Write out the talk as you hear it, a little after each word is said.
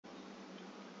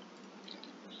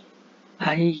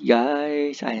Hi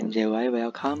guys, I am JY.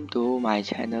 Welcome to my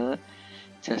channel.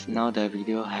 Just now the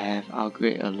video have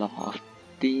upgraded a lot of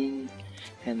things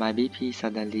and my BP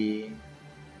suddenly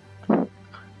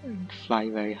fly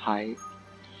very high.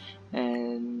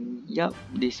 And yup,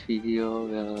 this video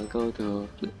will go to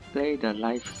play the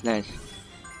live flash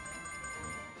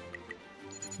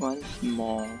once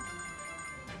more.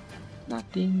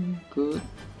 Nothing good.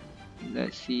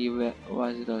 Let's see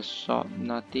what's the shop.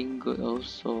 Nothing good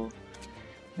also.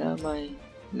 Never mind.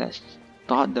 Let's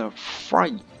start the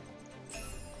fight.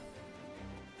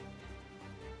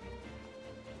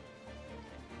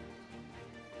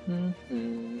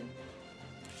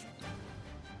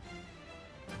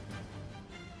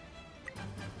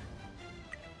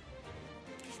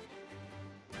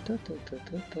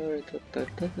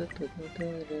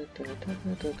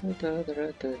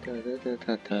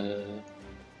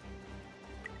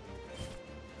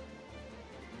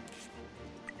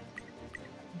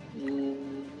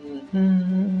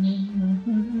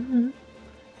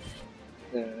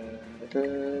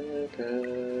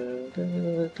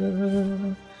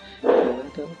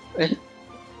 Eh,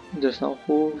 just now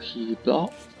who he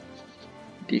blocked?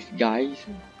 These guys?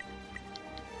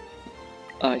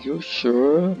 Are you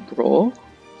sure, bro?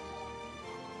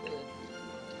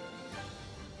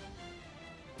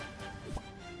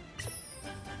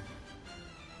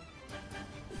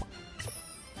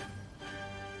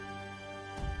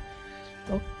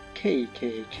 Okay,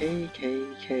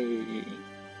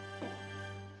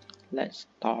 let's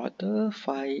start the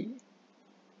fight.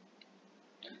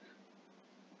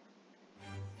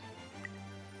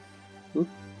 Look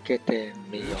at them,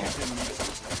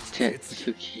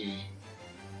 Jetsuki.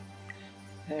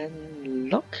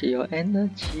 And lock your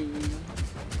energy.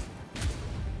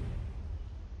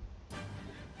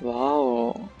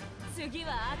 Wow.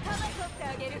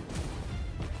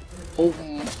 Oh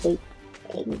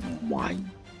my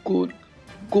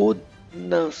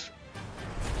goodness.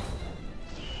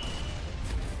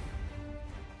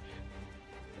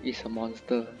 It's a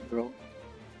monster, bro.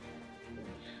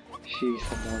 She's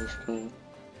a monster.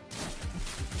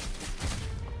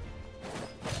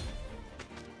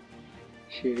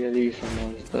 She really is a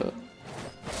monster.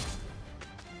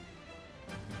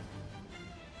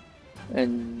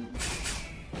 And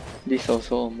this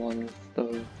also a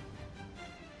monster.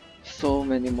 So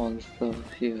many monsters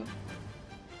here.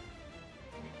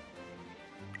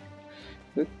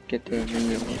 Look at the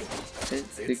minion.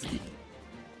 Setsuki.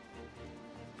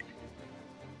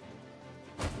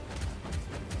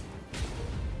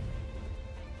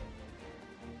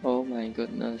 Oh my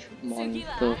goodness,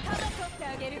 monster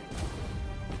fight.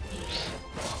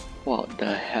 What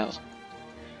the hell?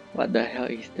 What the hell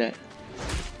is that?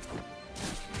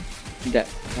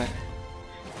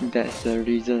 That's the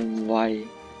reason why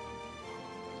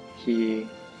he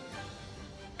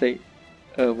take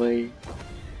away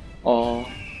all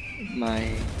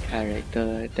my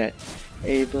character that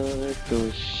able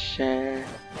to share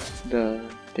the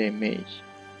damage.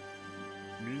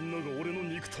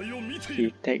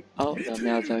 He take out the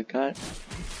Melzer guard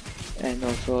and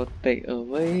also take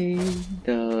away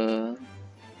the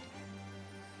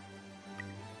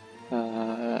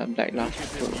Black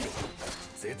Luster.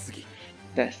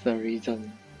 That's the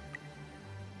reason.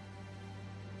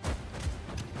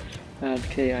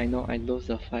 Okay, I know I lose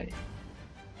the fight.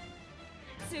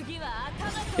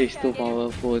 It's too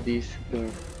powerful, this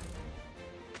girl.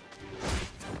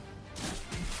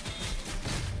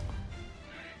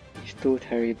 It's too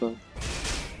terrible.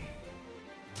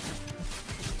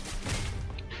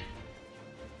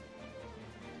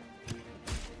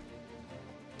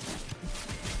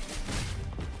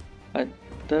 What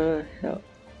the hell?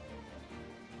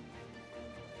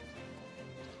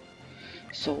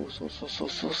 So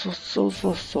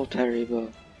terrible.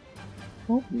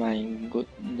 Oh my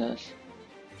goodness.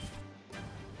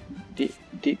 This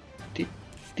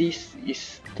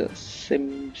is the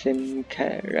same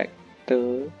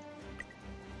character.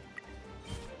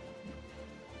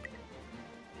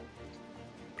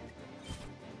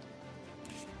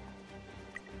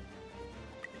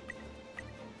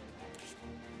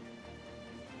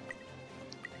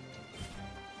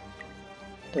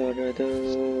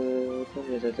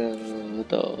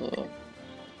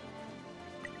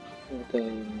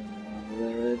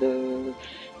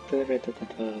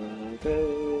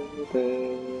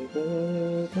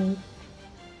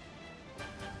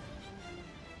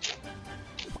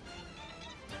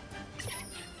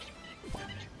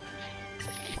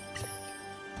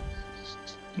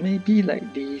 Maybe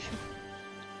like this.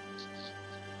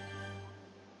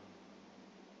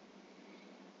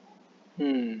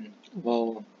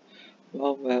 Wow.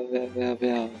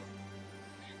 Well.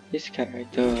 This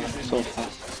character so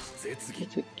fast.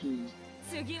 Zetsuki.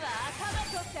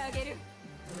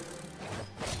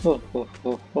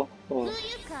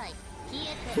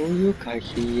 Fuyukai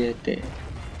Hiete.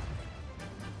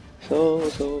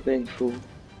 So painful.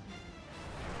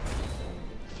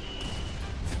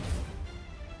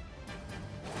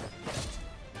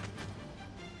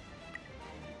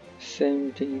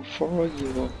 Same thing for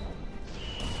you.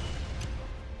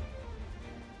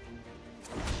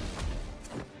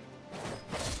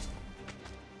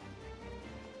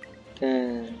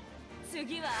 Then,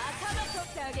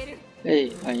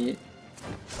 hey, I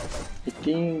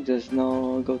think just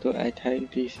now go to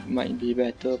attack. This might be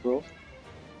better, bro.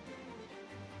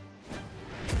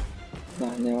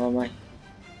 Nah, never mind.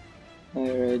 I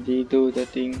already do the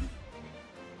thing.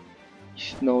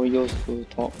 It's no use to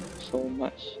talk so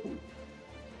much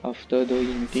after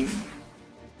doing thing.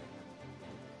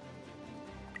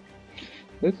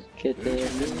 Look at the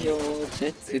Mio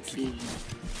Zetsuki.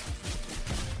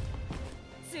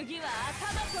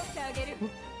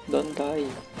 Don't die.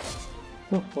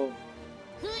 Oh,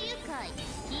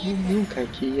 Fuyukai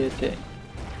Hiete.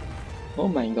 Oh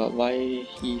my god, why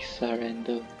he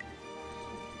surrendered?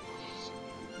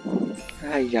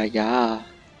 Ayaya.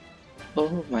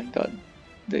 Oh my god,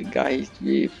 the guys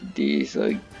with this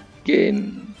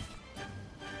again.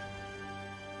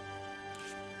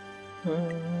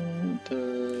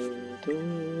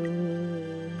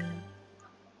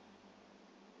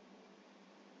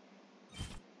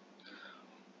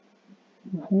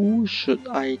 Who should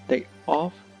I take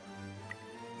off?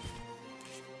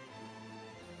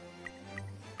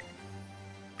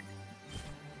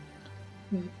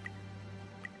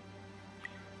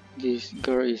 This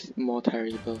girl is more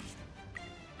terrible.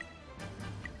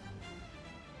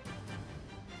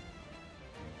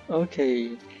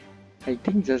 Okay, I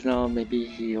think just now maybe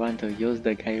he want to use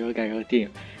the Gyro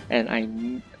team, and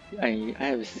I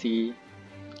have see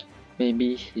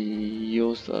maybe he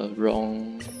used a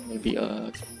wrong, maybe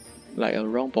a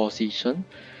wrong position.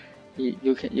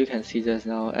 You can see just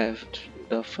now at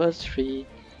the first three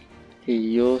he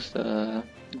used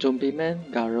Zombie Man,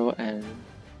 Garo, and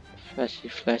Flashy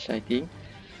Flash, I think.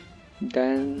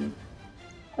 Then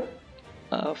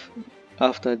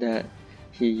after that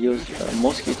he used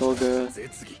Mosquito Girl,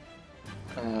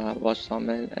 Watchdog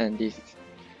Man, and this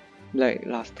Black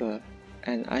Luster,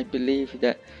 and I believe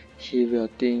that he will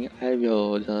think I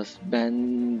will just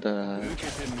ban the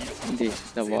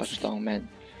Watchdog Man,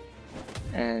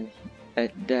 and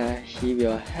at that he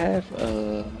will have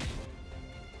a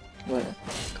what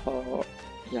called,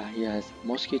 yeah, he has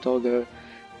Mosquito Girl,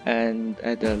 and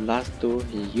at the last two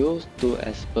he used 2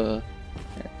 Esper,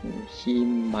 and he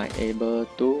might able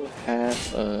to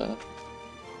have a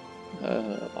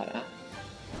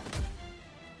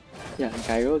yeah,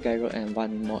 Gyro and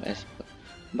 1 more Esper,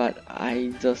 but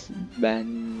I just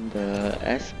banned the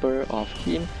Esper of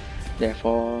him,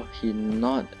 therefore he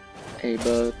not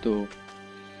able to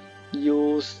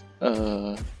use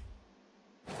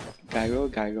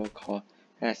Gyro core,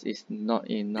 as it's not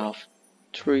enough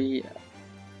 3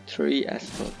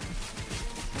 Esper.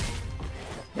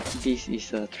 Yeah, this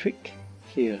is a trick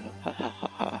here.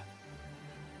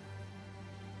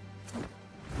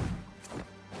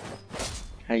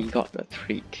 I got the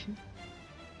trick.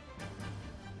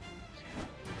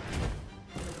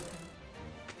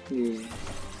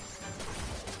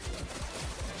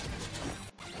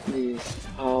 This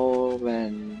how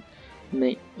when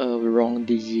make a wrong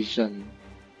decision.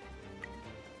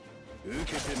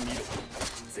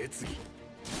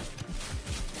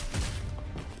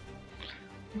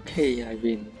 Okay, I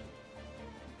win.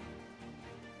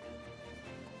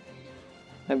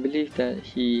 I believe that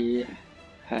he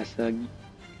has a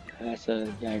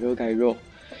Gyro.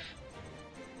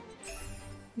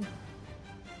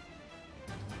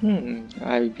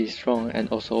 I'll be strong and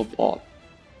also bot.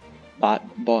 But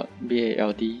bot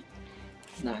BALD.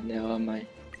 Nah, never mind.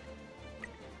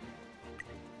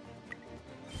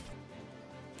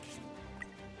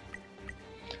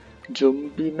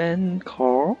 Zombie Man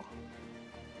core.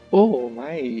 Oh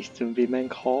my, Zombie Man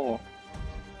core.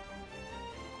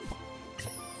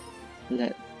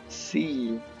 Let's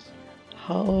see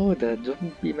how the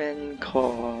Zombie Man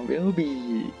core will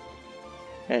be.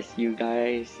 As you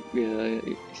guys will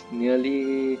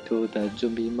nearly to the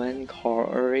Zombie Man core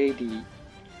already.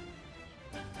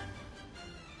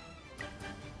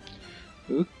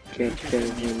 Look at the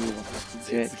new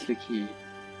Zetsuki.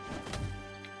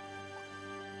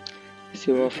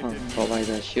 Silver Fang provide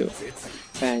the shield,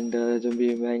 and the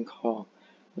Zombie Man core.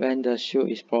 When the shield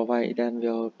is provided, then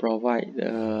will provide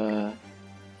the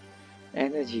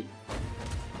energy.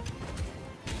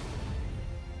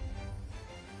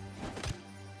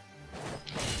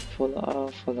 follow up,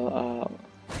 follow up.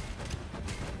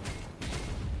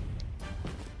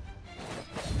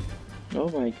 Oh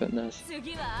my goodness.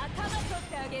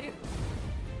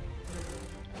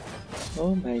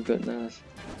 Oh my goodness.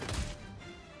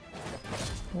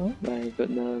 Oh my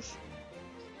goodness.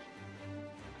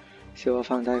 Silver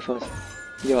Fang die first.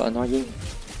 You're annoying.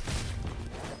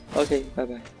 Okay, bye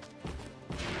bye.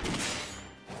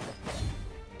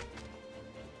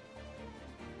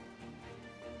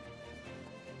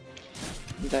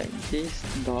 Like this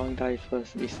dog die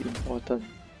first is important.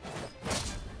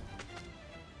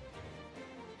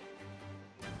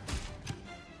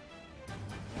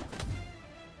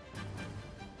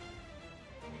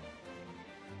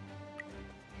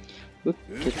 Look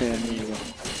at the mirror.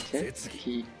 That's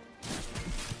key.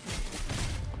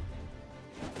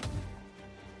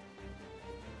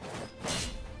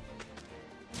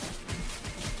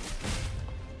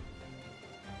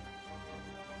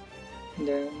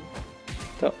 Then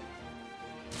the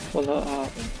follow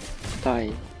up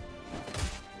die.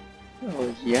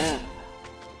 Oh yeah.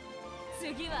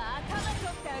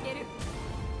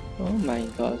 Oh my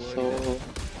god, so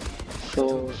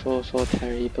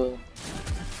terrible.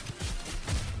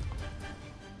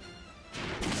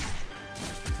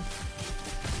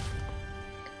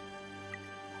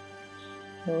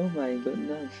 Oh my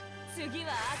goodness.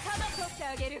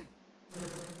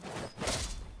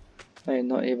 I am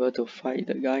not able to fight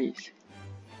the guys.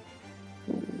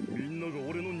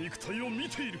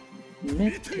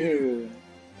 Metal.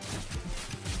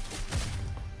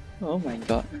 Oh my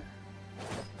god.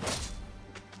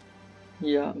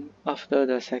 Yeah, after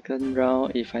the second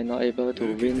round, if I'm not able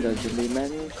to win the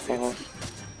Gilliman call,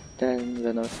 then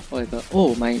when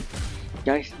oh my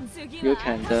guys, you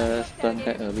can just turn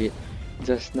back a bit.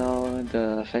 Just now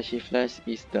the flashy flash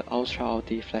is the ultra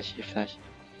ulti flashy flash.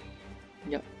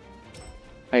 Yep.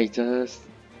 I just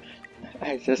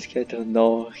get to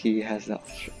know he has the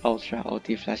ultra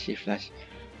ulti flashy flash.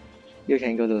 You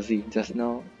can go to see. Just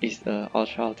now is the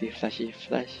ultra ulti flashy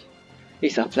flash.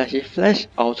 It's a flashy flash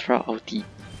ultra ulti.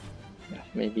 Yeah,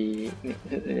 maybe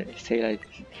say like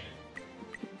this.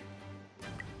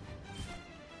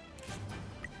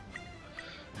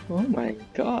 Oh my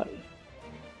god.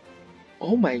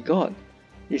 Oh my god.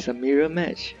 It's a mirror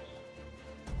match.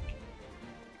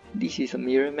 This is a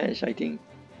mirror match, I think.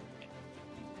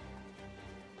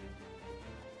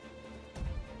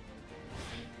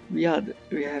 We use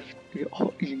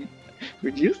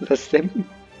the same.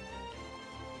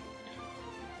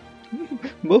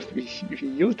 Both we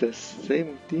use the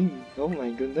same thing. Oh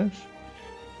my goodness.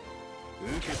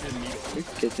 Look at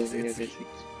the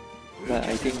but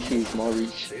I think he is more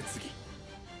rich.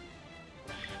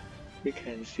 You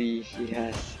can see he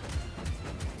has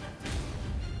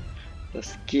the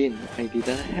skin I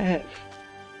didn't have.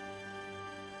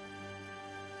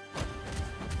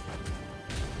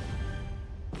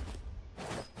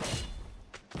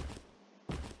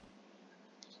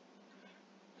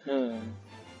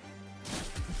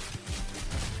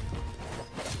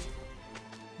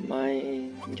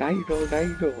 My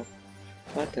gyro,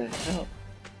 what the hell?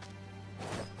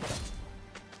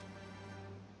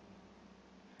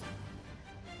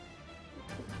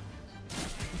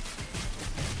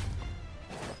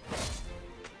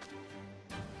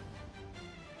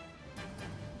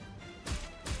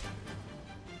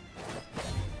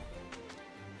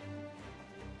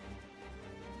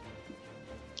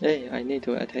 Hey, I need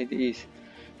to attack this.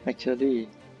 Actually,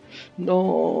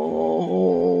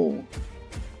 no.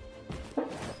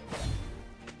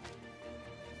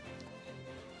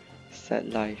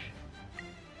 Sad life.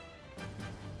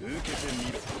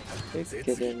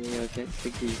 Academy against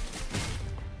Sigi.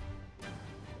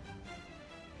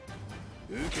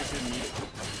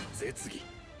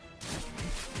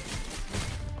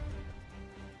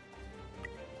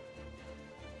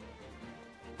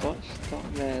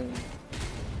 Watchdog Man.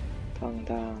 Calm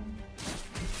down.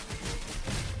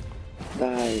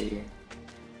 Die.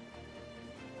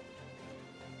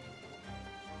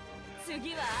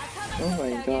 Oh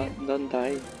my god, don't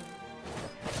die.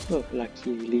 Oh,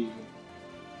 luckily.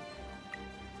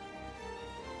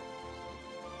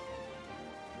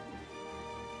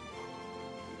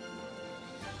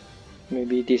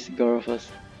 Maybe this girl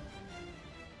first.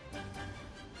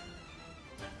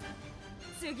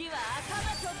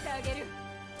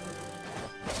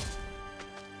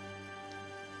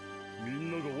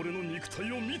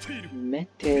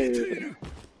 Metal.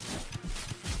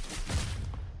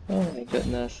 Oh my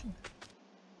goodness.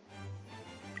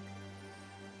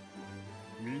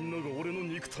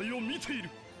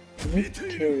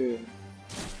 Metal.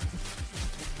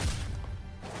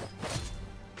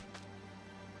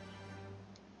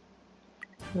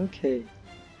 Okay,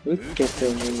 look at the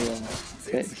Minion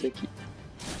Setsuki.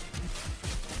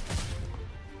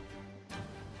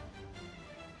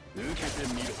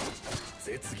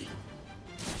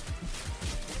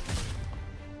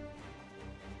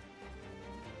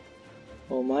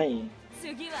 Oh my.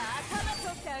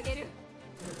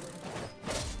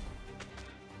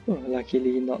 Oh,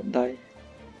 luckily not die.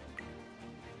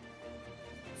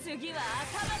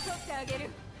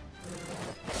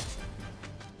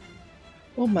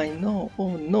 Oh my no,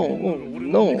 oh no, oh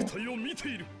no.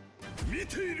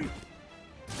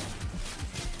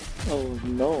 Oh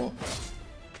no.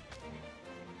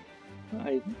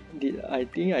 I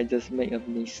think I just made a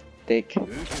mistake.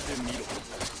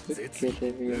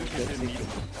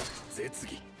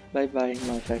 Bye bye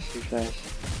my flashy flash.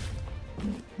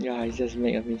 Yeah, I just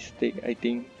made a mistake, I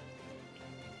think.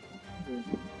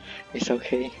 It's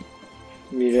okay.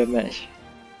 Mirror match.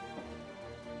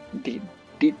 Did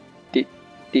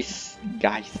this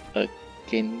guys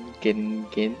again?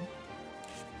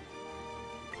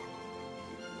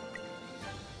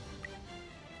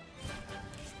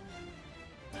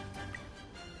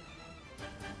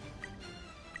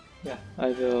 Yeah,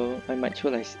 I might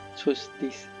choose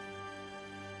this.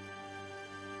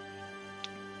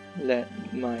 Let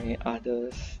my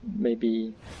others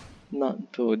maybe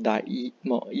not to die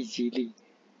more easily.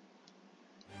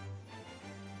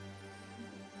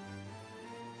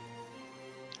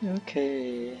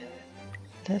 Okay,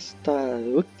 let's start.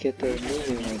 Look at the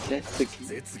new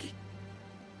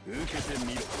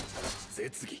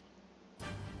Zetsuki.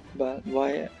 But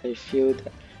why I feel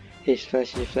that his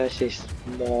flashy flash is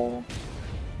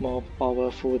more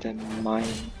powerful than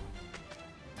mine.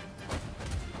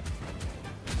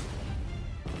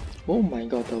 Oh my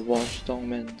god, the Watchdog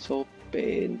man, so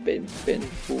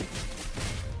painful.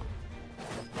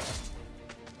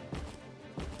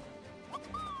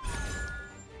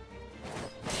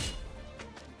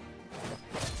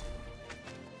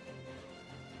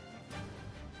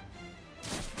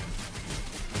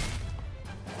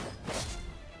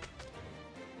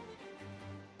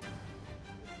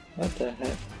 What the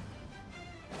heck?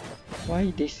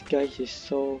 Why this guy is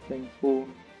so painful?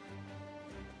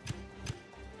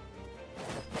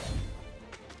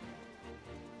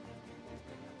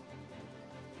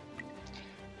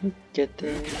 Look at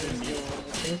the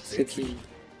Zetsuki.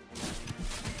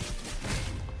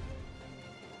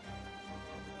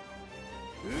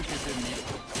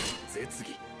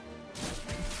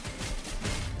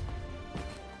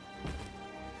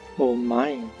 Oh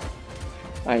my!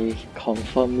 I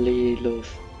confirmly lose.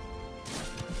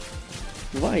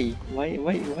 Why will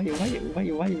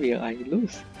I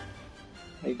lose?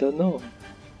 I don't know.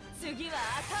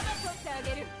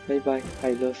 Bye bye,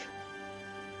 I lose.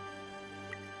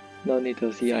 No need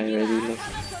to see, I already lost.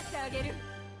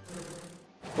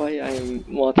 Why I'm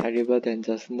more terrible than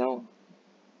just now?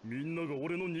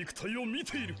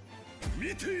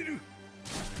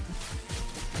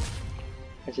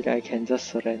 Actually, I can just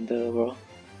surrender, bro.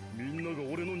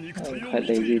 I'm quite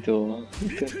lazy to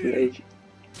play.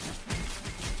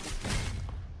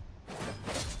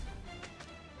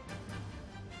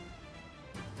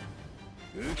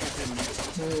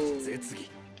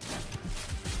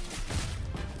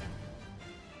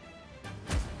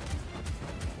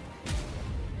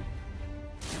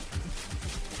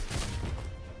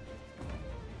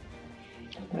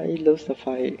 I lose the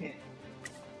fight.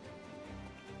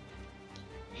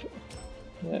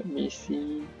 Let me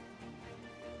see.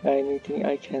 Anything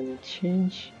I can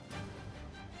change?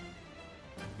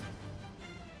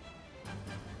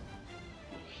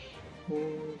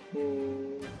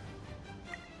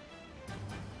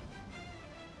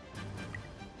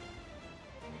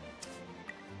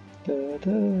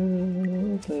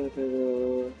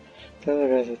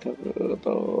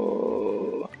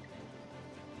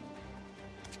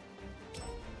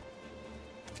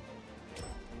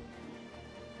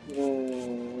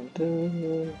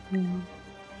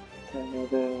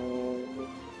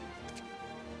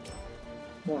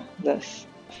 Let's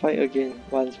fight again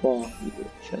once more.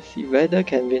 Let's see whether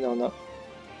can win or not.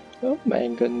 Oh my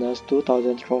goodness,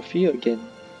 2000 trophy again.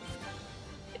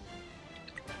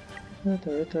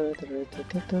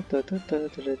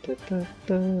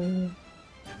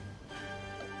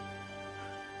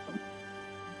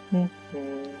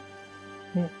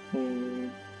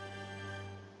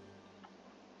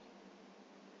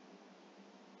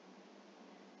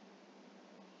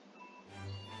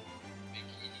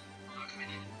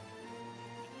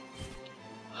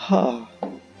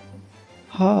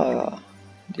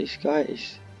 These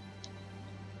guys,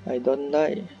 I don't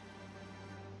like.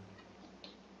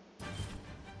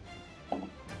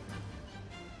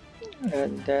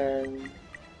 And then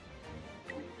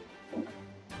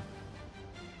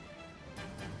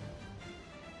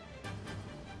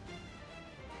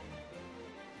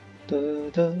da,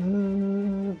 da,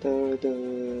 da, da.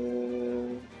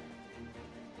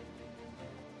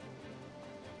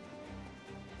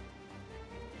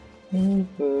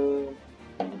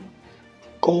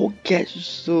 Go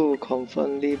Getsu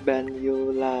confirmly ban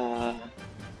you lah.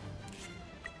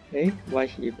 Hey, why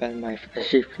he ban my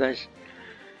flashy flash?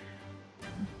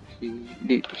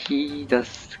 Did he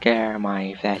just scare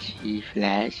my flashy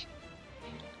flash?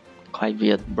 Quite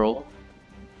weird, bro.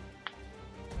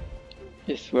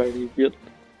 It's very weird.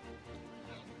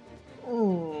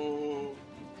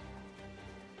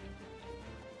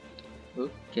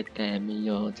 Look at them,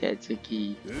 yo,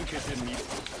 Zetsuki.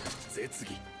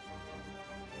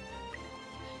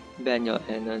 Ban your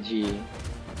energy.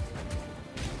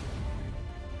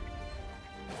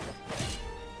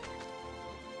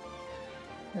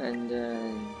 And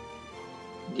then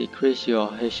decrease your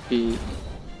HP.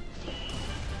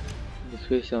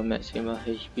 Decrease your maximum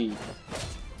HP.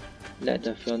 Let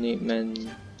the Phoenix Man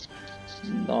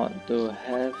not to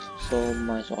have so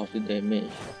much of the damage.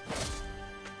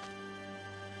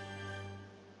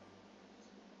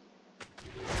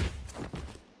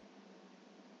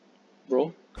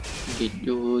 Bro, did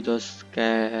you just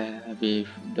scare with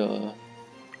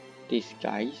these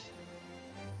guys?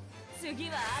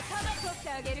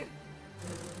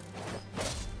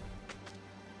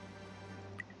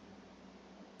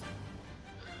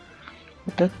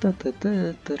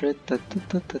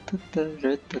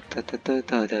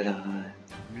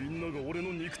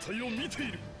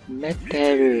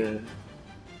 Metal.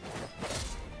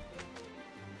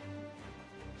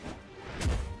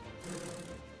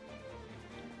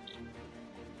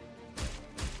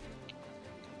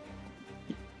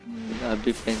 A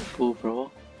bit painful,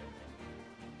 bro.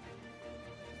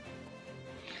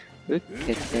 Look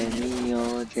at the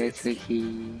Neo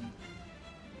Zetsuki.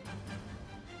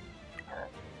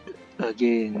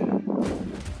 Again.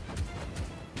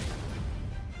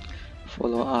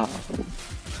 Follow up.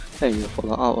 Hey, you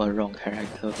follow up a wrong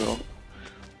character, bro.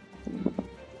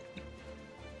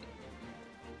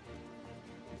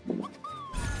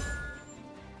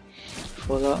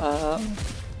 Follow up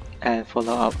and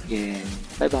follow up again.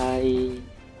 Bye bye.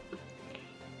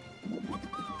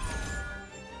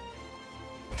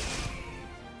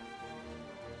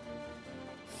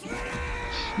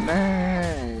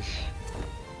 Smash.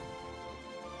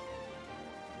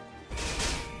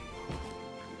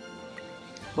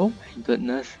 Oh my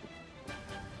goodness.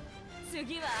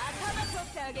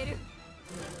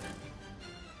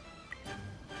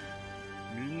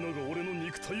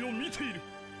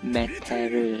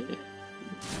 Metal.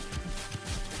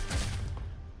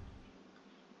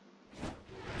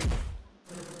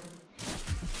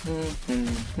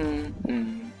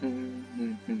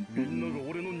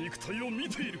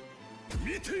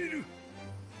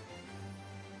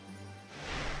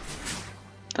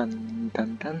 Dun dun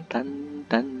dun dun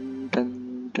dun dun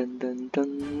dun dun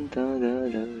dun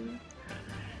dun dun.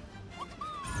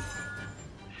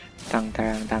 Dang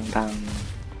dang dang dang.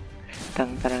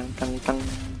 Dang dang dang dang.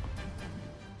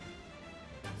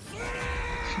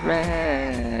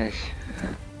 Smash!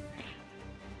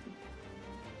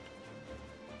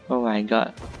 Oh my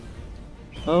god.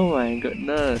 Oh my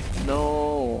goodness,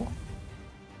 no.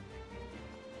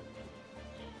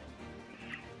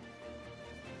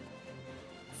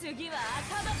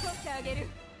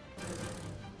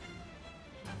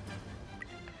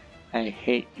 I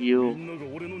hate you.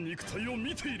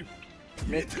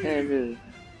 Metal.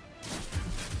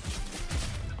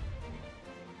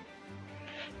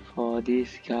 For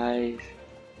these guys.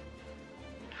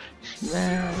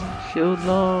 Smash, you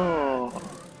know.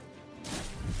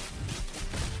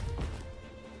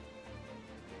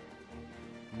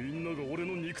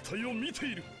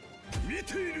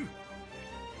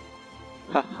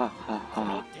 Ha ha ha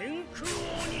ha.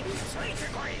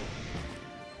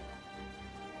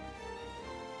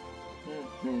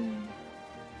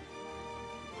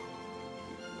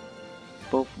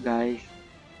 Both guys.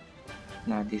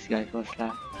 Nah, this guy first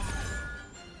lah.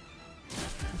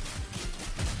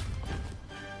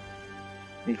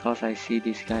 Because I see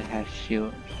this guy has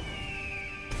shield.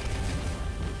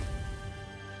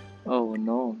 Oh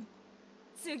no.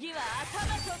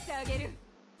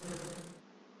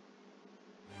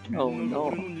 Oh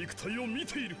no.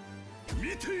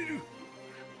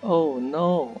 Oh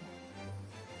no.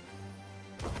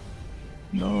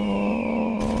 No.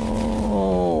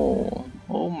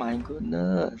 Oh my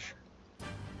goodness.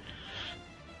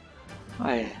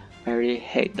 I really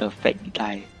hate the fake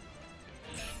guy.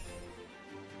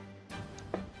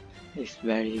 It's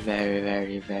very, very,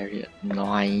 very, very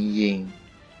annoying.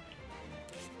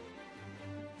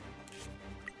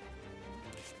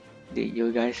 Did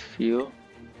you guys feel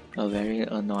a very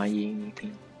annoying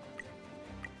thing?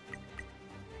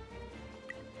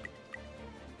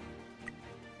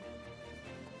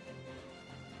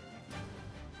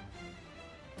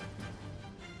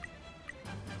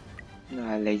 No,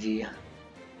 I'm lazy.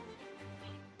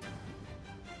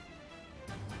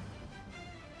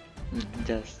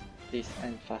 Just please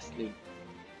end fastly.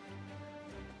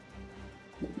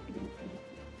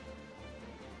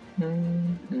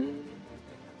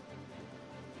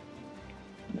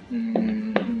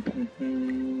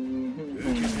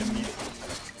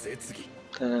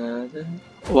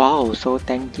 Wow, so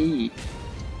tanky.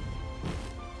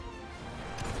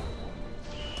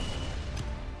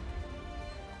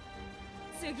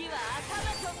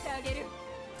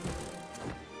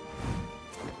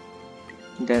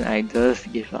 Then I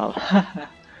just give up.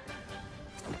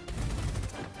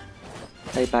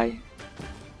 Bye bye.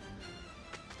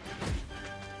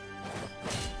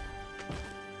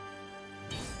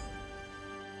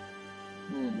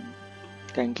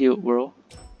 Thank you, bro.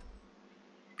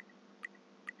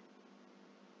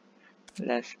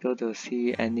 Let's go to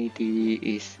see any TV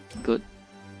is good.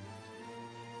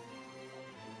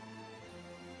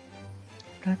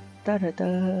 Da, da, da,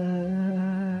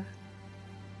 da.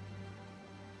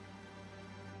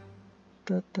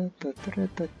 Da, da, da, da,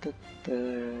 da, da,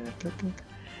 da, da.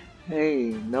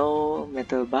 Hey, no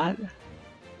metal bat.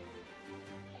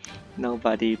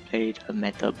 Nobody played a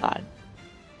metal bat.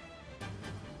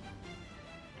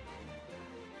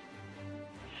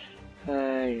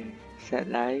 Hey, sad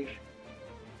life.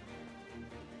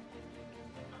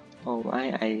 Oh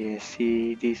my, I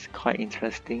see this quite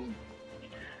interesting.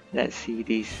 Let's see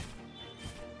this.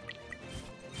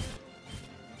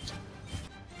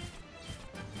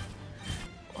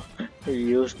 We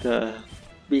use the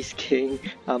Beast King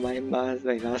Amaima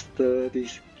Master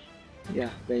this. Yeah,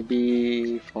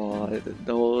 maybe for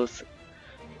those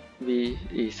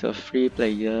is a free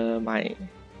player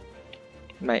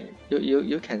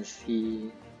you can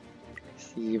see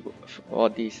all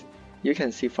this. You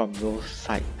can see from both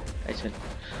sides actually.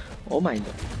 Oh my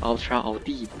god, Ultra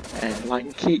Ulti and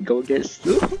one kid go get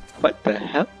Su. What the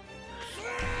hell?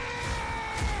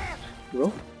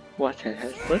 Bro, what has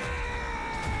happened?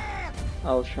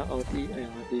 Ultra Ulti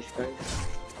and these guys.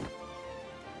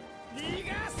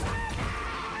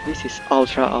 This is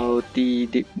Ultra Ulti,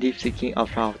 Deep Seeking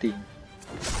Ultra Ulti.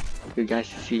 You guys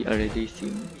see already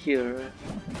seen here.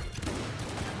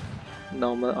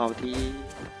 Normal Ulti.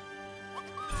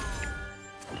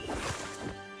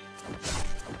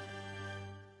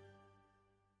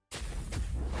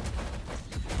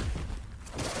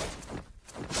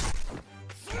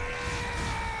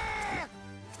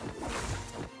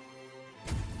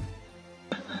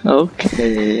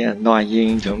 Okay,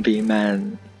 annoying zombie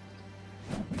man.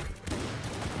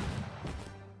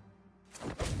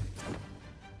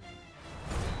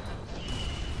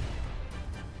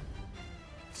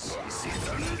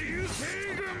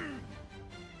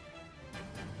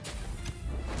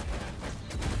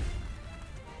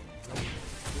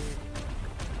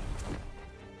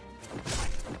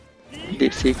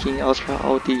 Deep Seeking Ultra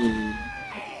Ulti.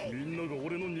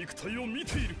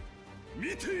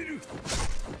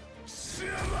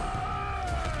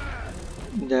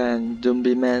 Then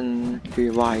Zombie Man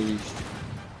revives.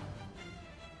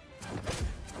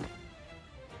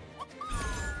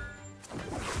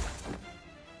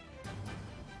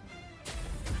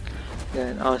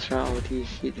 Then Ultra Ulti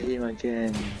hit him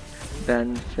again.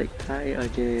 Then Fake Tie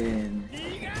again.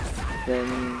 Then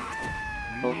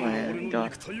oh my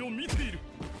god.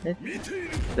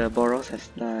 The Boros has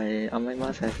died.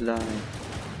 Amaimas has died.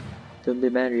 Zombie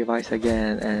Man revives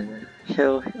again and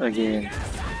heal again.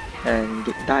 And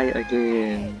die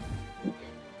again.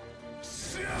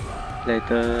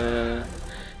 Later,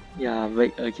 yeah,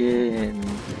 wake again.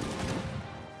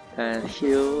 And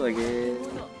heal again.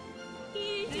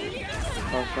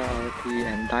 Ultra Ulti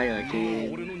and die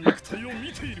again.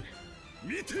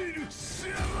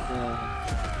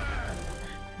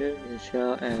 Heal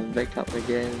himself and wake up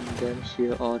again. Then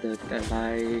heal all the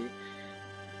ally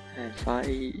and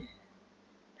fight.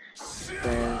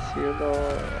 Then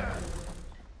Silver.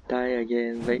 Die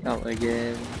again, wake up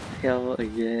again, heal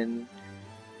again,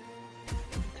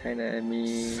 China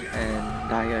enemy and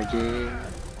die again.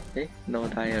 Eh, no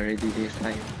die already this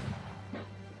time.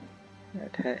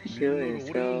 Attack, heal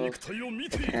himself,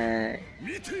 attack.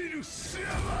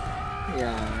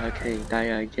 Yeah, okay,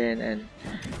 die again and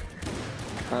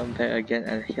come back again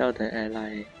and heal the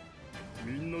ally.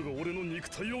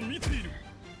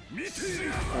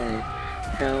 I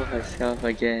held herself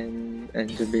again and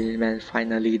Jubilee Man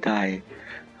finally died.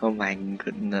 Oh my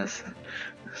goodness.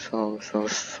 So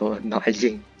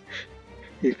annoying.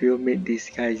 If you meet these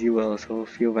guys, you will also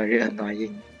feel very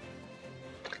annoying.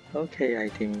 Okay, I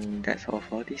think that's all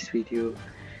for this video.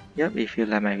 Yep, if you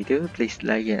like my video, please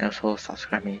like and also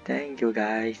subscribe me. Thank you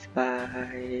guys.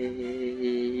 Bye.